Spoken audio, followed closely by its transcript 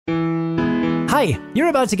Hi, you're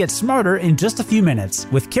about to get smarter in just a few minutes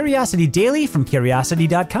with Curiosity Daily from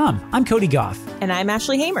Curiosity.com. I'm Cody Goff. And I'm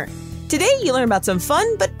Ashley Hamer. Today, you learn about some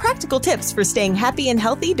fun but practical tips for staying happy and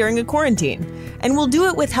healthy during a quarantine. And we'll do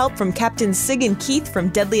it with help from Captains Sig and Keith from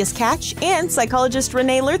Deadliest Catch and psychologist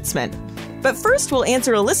Renee Lertzman. But first, we'll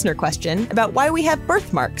answer a listener question about why we have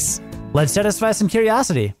birthmarks. Let's satisfy some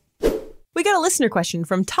curiosity. We got a listener question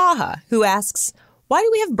from Taha, who asks, why do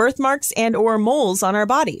we have birthmarks and or moles on our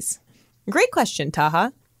bodies? Great question,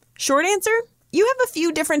 Taha. Short answer? You have a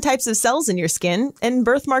few different types of cells in your skin, and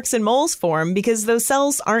birthmarks and moles form because those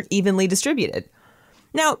cells aren't evenly distributed.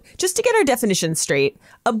 Now, just to get our definitions straight,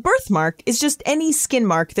 a birthmark is just any skin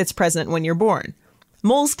mark that's present when you're born.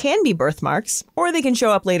 Moles can be birthmarks, or they can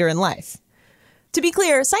show up later in life. To be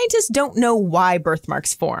clear, scientists don't know why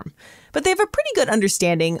birthmarks form, but they have a pretty good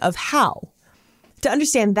understanding of how. To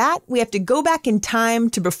understand that, we have to go back in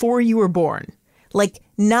time to before you were born. Like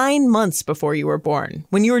 9 months before you were born,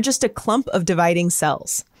 when you were just a clump of dividing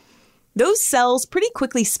cells. Those cells pretty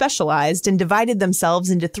quickly specialized and divided themselves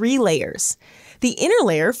into 3 layers. The inner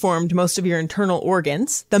layer formed most of your internal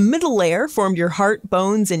organs, the middle layer formed your heart,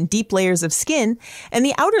 bones, and deep layers of skin, and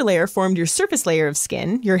the outer layer formed your surface layer of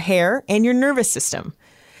skin, your hair, and your nervous system.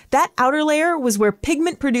 That outer layer was where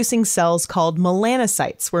pigment-producing cells called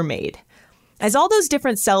melanocytes were made. As all those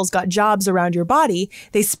different cells got jobs around your body,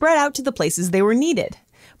 they spread out to the places they were needed.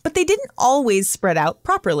 But they didn't always spread out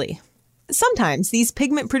properly. Sometimes these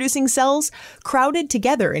pigment-producing cells crowded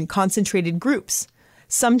together in concentrated groups.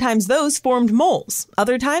 Sometimes those formed moles.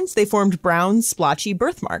 Other times they formed brown, splotchy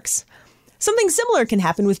birthmarks. Something similar can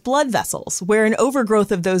happen with blood vessels, where an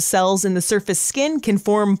overgrowth of those cells in the surface skin can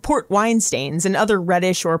form port wine stains and other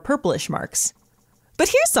reddish or purplish marks. But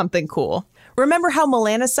here's something cool. Remember how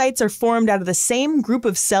melanocytes are formed out of the same group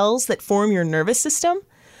of cells that form your nervous system?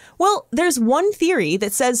 Well, there's one theory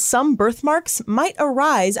that says some birthmarks might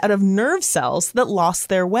arise out of nerve cells that lost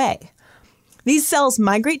their way. These cells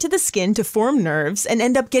migrate to the skin to form nerves and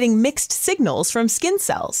end up getting mixed signals from skin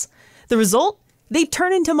cells. The result? They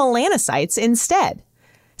turn into melanocytes instead.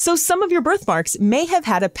 So some of your birthmarks may have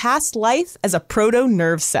had a past life as a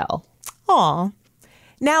proto-nerve cell. Aww.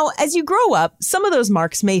 Now, as you grow up, some of those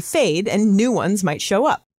marks may fade and new ones might show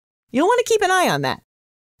up. You'll want to keep an eye on that.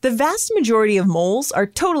 The vast majority of moles are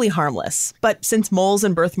totally harmless, but since moles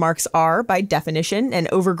and birthmarks are, by definition, an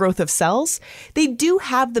overgrowth of cells, they do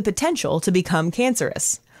have the potential to become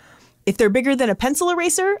cancerous. If they're bigger than a pencil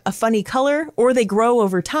eraser, a funny color, or they grow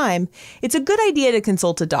over time, it's a good idea to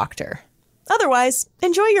consult a doctor. Otherwise,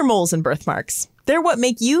 enjoy your moles and birthmarks. They're what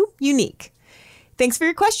make you unique. Thanks for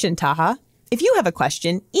your question, Taha. If you have a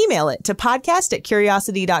question, email it to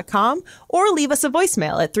podcast@curiosity.com or leave us a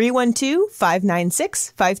voicemail at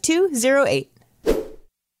 312-596-5208.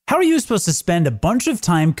 How are you supposed to spend a bunch of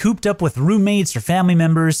time cooped up with roommates or family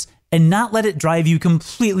members and not let it drive you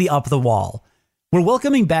completely up the wall? We're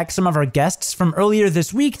welcoming back some of our guests from earlier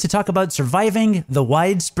this week to talk about surviving the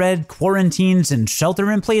widespread quarantines and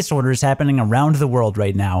shelter-in-place orders happening around the world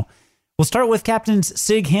right now. We'll start with Captains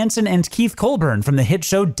Sig Hansen and Keith Colburn from the hit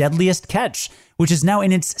show Deadliest Catch, which is now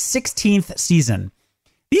in its 16th season.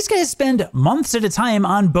 These guys spend months at a time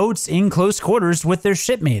on boats in close quarters with their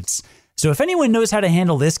shipmates. So if anyone knows how to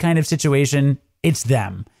handle this kind of situation, it's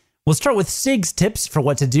them. We'll start with Sig's tips for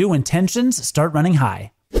what to do when tensions start running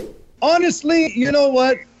high. Honestly, you know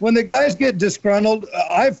what? When the guys get disgruntled,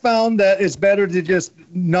 I've found that it's better to just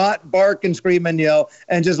not bark and scream and yell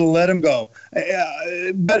and just let them go.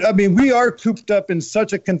 But, I mean, we are cooped up in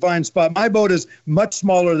such a confined spot. My boat is much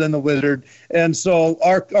smaller than the Wizard, and so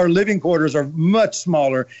our living quarters are much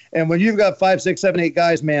smaller. And when you've got 5, 6, 7, 8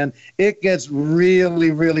 guys, man, it gets really,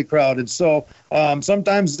 really crowded. So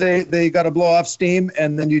sometimes they got to blow off steam,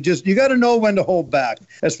 and then you got to know when to hold back.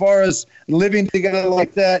 As far as living together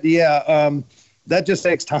like that, that just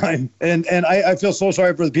takes time. And I feel so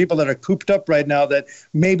sorry for the people that are cooped up right now that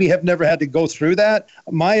maybe have never had to go through that.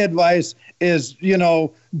 My advice is,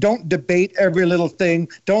 don't debate every little thing.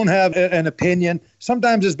 Don't have an opinion.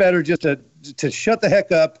 Sometimes it's better just to shut the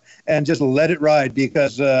heck up and just let it ride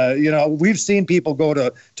because, we've seen people go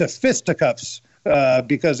to fisticuffs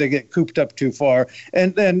because they get cooped up too far.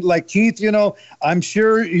 And then like Keith, I'm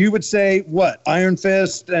sure you would say what, iron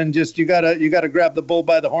fist and just you gotta grab the bull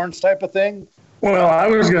by the horns type of thing. Well, I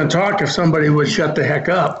was going to talk if somebody would shut the heck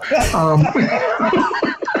up.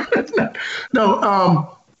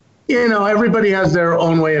 Everybody has their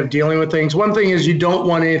own way of dealing with things. One thing is you don't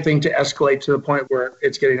want anything to escalate to the point where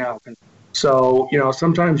it's getting out of control. So,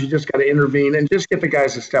 sometimes you just got to intervene and just get the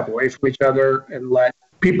guys to step away from each other and let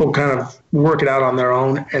people kind of work it out on their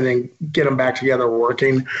own and then get them back together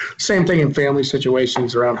working. Same thing in family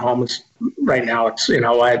situations around home. It's right now it's,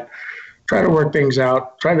 I try to work things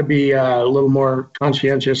out, try to be a little more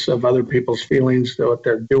conscientious of other people's feelings, what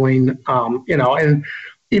they're doing, and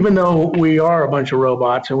even though we are a bunch of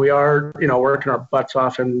robots and we are, working our butts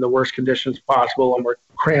off in the worst conditions possible and we're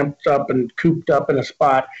cramped up and cooped up in a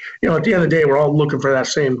spot, at the end of the day, we're all looking for that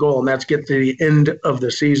same goal, and that's get to the end of the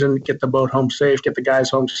season, get the boat home safe, get the guys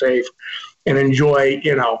home safe, and enjoy,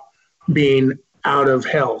 being out of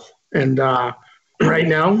hell. And right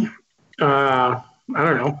now, I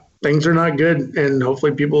don't know, things are not good, and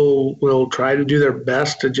hopefully people will try to do their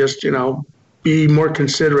best to just, be more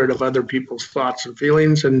considerate of other people's thoughts and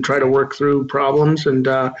feelings and try to work through problems and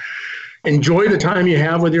enjoy the time you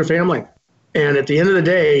have with your family. And at the end of the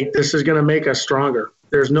day, this is going to make us stronger.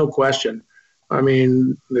 There's no question. I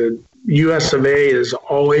mean, the US of A is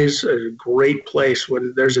always a great place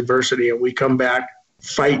when there's adversity, and we come back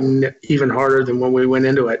fighting even harder than when we went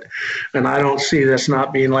into it. And I don't see this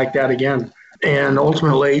not being like that again. And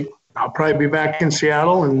ultimately, I'll probably be back in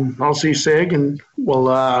Seattle, and I'll see Sig, and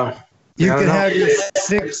we'll you can have your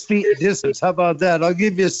 6 feet distance. How about that? I'll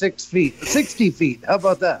give you 6 feet, 60 feet. How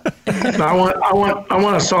about that? I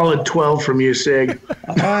want a solid 12 from you, Sig.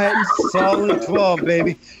 All right, solid 12,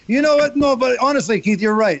 baby. You know what? No, but honestly, Keith,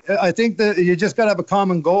 you're right. I think that you just got to have a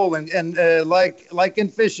common goal, and like in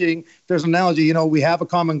fishing, there's an analogy. We have a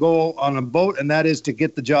common goal on a boat, and that is to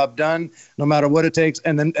get the job done, no matter what it takes,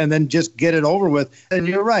 and then just get it over with. And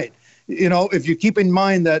you're right. If you keep in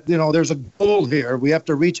mind that, there's a goal here, we have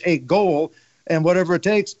to reach a goal, and whatever it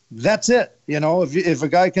takes, that's it. If a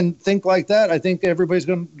guy can think like that, I think everybody's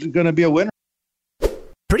going to be a winner.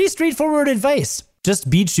 Pretty straightforward advice. Just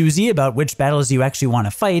be choosy about which battles you actually want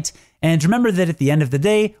to fight, and remember that at the end of the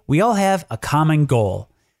day, we all have a common goal.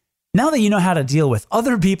 Now that you know how to deal with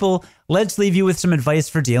other people, let's leave you with some advice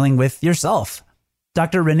for dealing with yourself.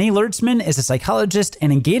 Dr. Renee Lertzman is a psychologist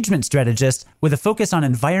and engagement strategist with a focus on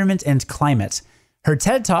environment and climate. Her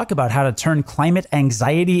TED Talk about how to turn climate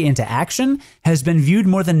anxiety into action has been viewed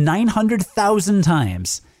more than 900,000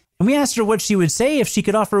 times. And we asked her what she would say if she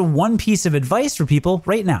could offer one piece of advice for people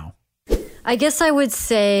right now. I guess I would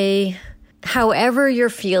say, however you're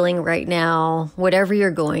feeling right now, whatever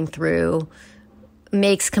you're going through,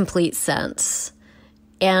 makes complete sense.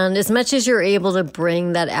 And as much as you're able to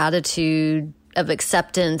bring that attitude of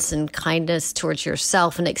acceptance and kindness towards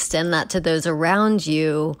yourself and extend that to those around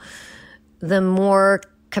you, the more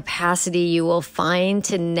capacity you will find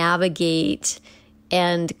to navigate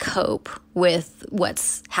and cope with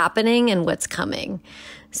what's happening and what's coming.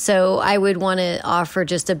 So I would want to offer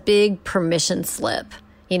just a big permission slip,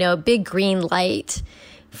 a big green light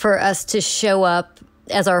for us to show up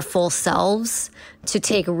as our full selves, to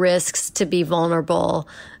take risks, to be vulnerable,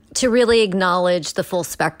 to really acknowledge the full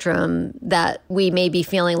spectrum that we may be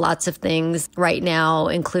feeling lots of things right now,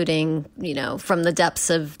 including, from the depths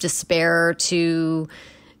of despair to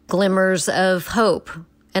glimmers of hope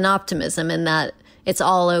and optimism, and that it's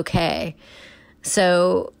all okay.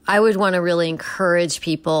 So I would want to really encourage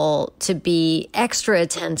people to be extra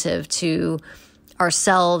attentive to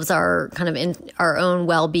ourselves, our kind of in our own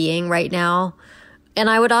well-being right now. And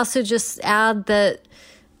I would also just add that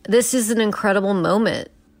this is an incredible moment.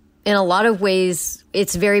 In a lot of ways,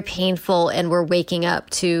 it's very painful, and we're waking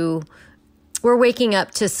up to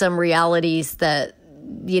some realities that,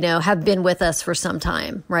 have been with us for some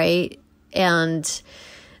time, right? And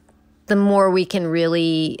the more we can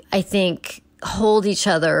really, I think, hold each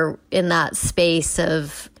other in that space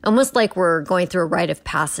of almost like we're going through a rite of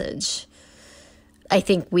passage, I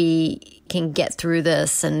think we can get through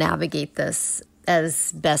this and navigate this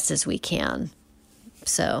as best as we can.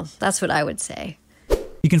 So that's what I would say.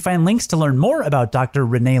 You can find links to learn more about Dr.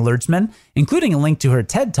 Renee Lertzman, including a link to her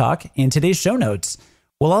TED Talk, in today's show notes.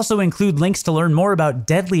 We'll also include links to learn more about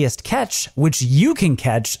Deadliest Catch, which you can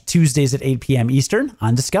catch Tuesdays at 8 p.m. Eastern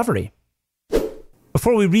on Discovery.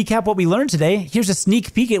 Before we recap what we learned today, here's a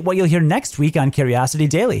sneak peek at what you'll hear next week on Curiosity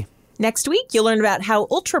Daily. Next week, you'll learn about how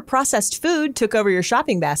ultra-processed food took over your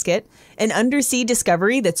shopping basket, an undersea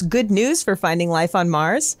discovery that's good news for finding life on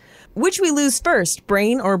Mars, which we lose first,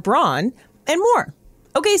 brain or brawn, and more.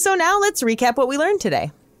 Okay, so now let's recap what we learned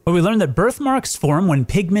today. Well, we learned that birthmarks form when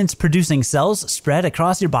pigment-producing cells spread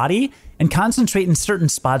across your body and concentrate in certain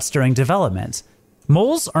spots during development.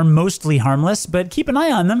 Moles are mostly harmless, but keep an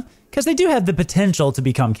eye on them because they do have the potential to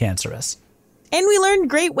become cancerous. And we learned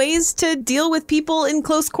great ways to deal with people in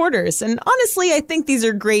close quarters. And honestly, I think these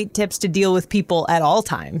are great tips to deal with people at all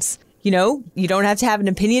times. You don't have to have an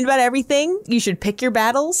opinion about everything. You should pick your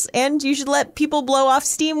battles, and you should let people blow off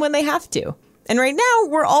steam when they have to. And right now,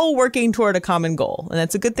 we're all working toward a common goal, and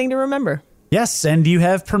that's a good thing to remember. Yes, and you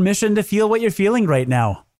have permission to feel what you're feeling right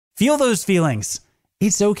now. Feel those feelings.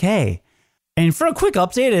 It's okay. And for a quick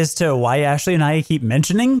update as to why Ashley and I keep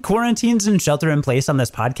mentioning quarantines and shelter in place on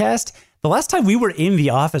this podcast, the last time we were in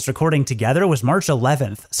the office recording together was March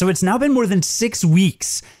 11th. So it's now been more than 6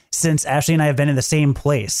 weeks since Ashley and I have been in the same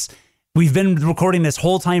place. We've been recording this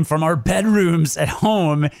whole time from our bedrooms at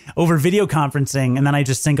home over video conferencing, and then I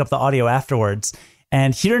just sync up the audio afterwards.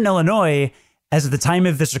 And here in Illinois, as of the time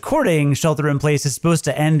of this recording, shelter in place is supposed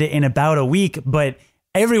to end in about a week, but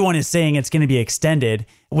everyone is saying it's going to be extended.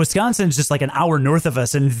 Wisconsin's just like an hour north of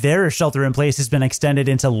us, and their shelter in place has been extended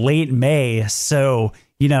into late May. So,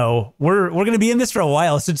 you know, we're going to be in this for a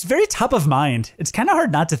while. So it's very top of mind. It's kind of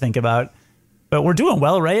hard not to think about, but we're doing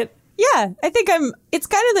well, right? Yeah, I think it's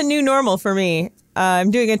kind of the new normal for me.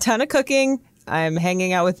 I'm doing a ton of cooking. I'm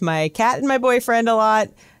hanging out with my cat and my boyfriend a lot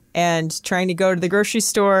and trying to go to the grocery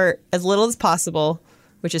store as little as possible,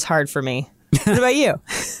 which is hard for me. What about you?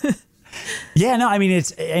 Yeah, no, I mean,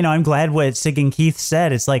 it's, you know, I'm glad what Sig and Keith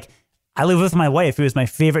said. It's like, I live with my wife, who is my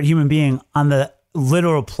favorite human being on the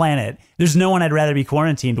literal planet. There's no one I'd rather be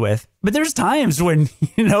quarantined with. But there's times when,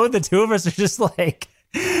 you know, the two of us are just like,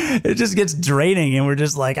 it just gets draining and we're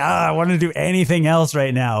just like, I want to do anything else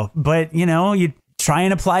right now. But, you know, you try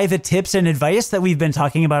and apply the tips and advice that we've been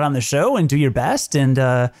talking about on the show and do your best. And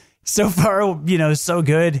so far, you know, so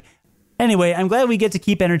good. Anyway, I'm glad we get to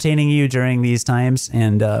keep entertaining you during these times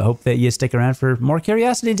and hope that you stick around for more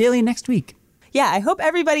Curiosity Daily next week. Yeah, I hope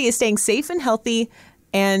everybody is staying safe and healthy,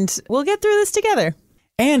 and we'll get through this together.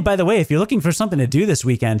 And by the way, if you're looking for something to do this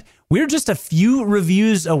weekend, we're just a few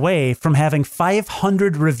reviews away from having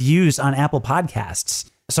 500 reviews on Apple Podcasts.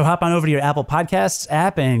 So hop on over to your Apple Podcasts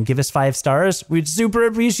app and give us 5 stars. We'd super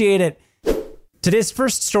appreciate it. Today's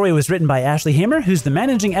first story was written by Ashley Hamer, who's the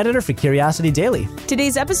managing editor for Curiosity Daily.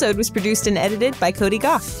 Today's episode was produced and edited by Cody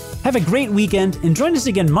Goff. Have a great weekend and join us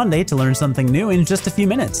again Monday to learn something new in just a few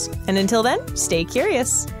minutes. And until then, stay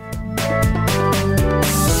curious.